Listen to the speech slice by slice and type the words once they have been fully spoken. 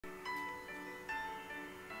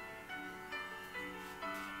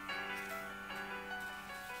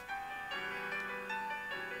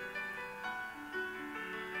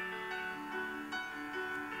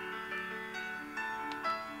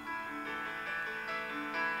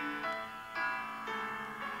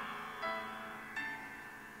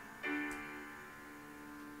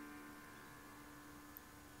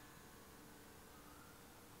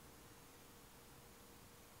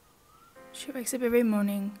She wakes up every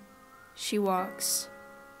morning. She walks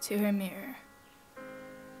to her mirror.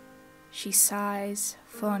 She sighs,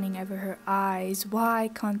 fawning over her eyes. Why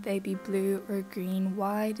can't they be blue or green?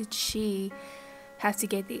 Why did she have to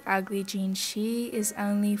get the ugly gene? She is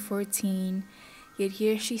only 14, yet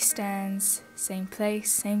here she stands, same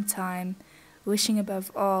place, same time, wishing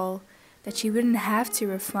above all that she wouldn't have to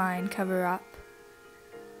refine, cover up,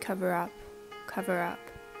 cover up, cover up.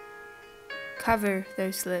 Cover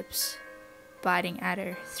those lips, biting at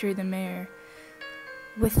her through the mirror.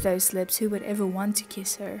 With those lips, who would ever want to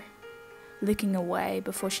kiss her? Looking away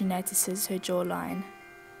before she notices her jawline.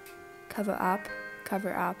 Cover up,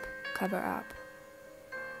 cover up, cover up.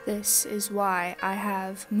 This is why I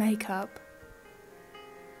have makeup.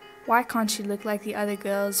 Why can't she look like the other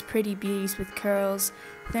girls, pretty beauties with curls,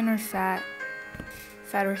 thin or fat,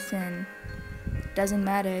 fat or thin? Doesn't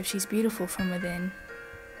matter if she's beautiful from within.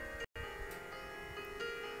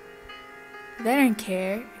 They don't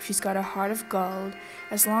care if she's got a heart of gold,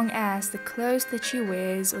 as long as the clothes that she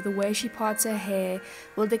wears or the way she parts her hair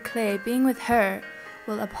will declare being with her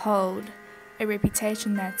will uphold a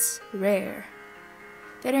reputation that's rare.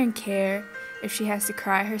 They don't care if she has to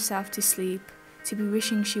cry herself to sleep, to be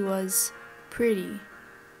wishing she was pretty.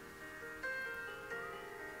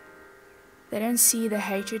 They don't see the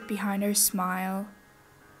hatred behind her smile.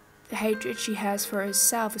 The hatred she has for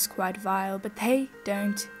herself is quite vile, but they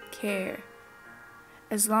don't care.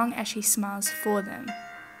 As long as she smiles for them,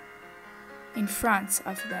 in front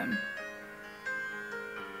of them.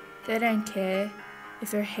 They don't care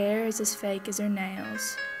if her hair is as fake as her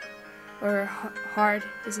nails, or her heart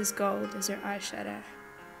is as gold as her eyeshadow.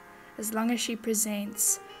 As long as she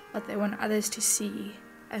presents what they want others to see,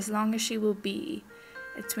 as long as she will be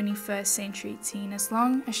a 21st century teen, as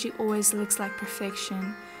long as she always looks like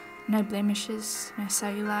perfection, no blemishes, no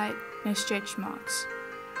cellulite, no stretch marks.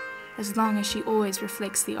 As long as she always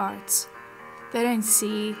reflects the arts. They don't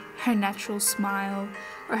see her natural smile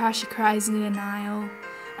or how she cries in denial,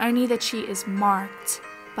 only that she is marked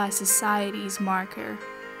by society's marker.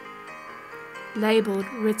 Labeled,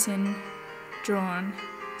 written, drawn,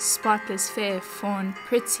 spotless, fair, fawn,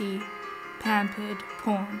 pretty, pampered,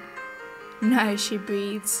 porn. No, she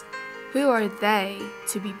breathes. Who are they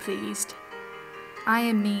to be pleased? I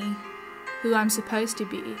am me, who I'm supposed to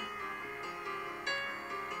be.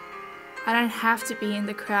 I don't have to be in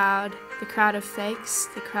the crowd of fakes,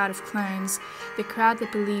 the crowd of clones, the crowd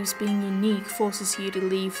that believes being unique forces you to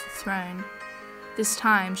leave the throne. This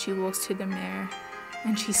time she walks to the mirror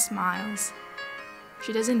and she smiles.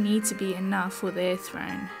 She doesn't need to be enough for their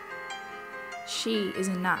throne. She is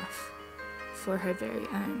enough for her very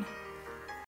own.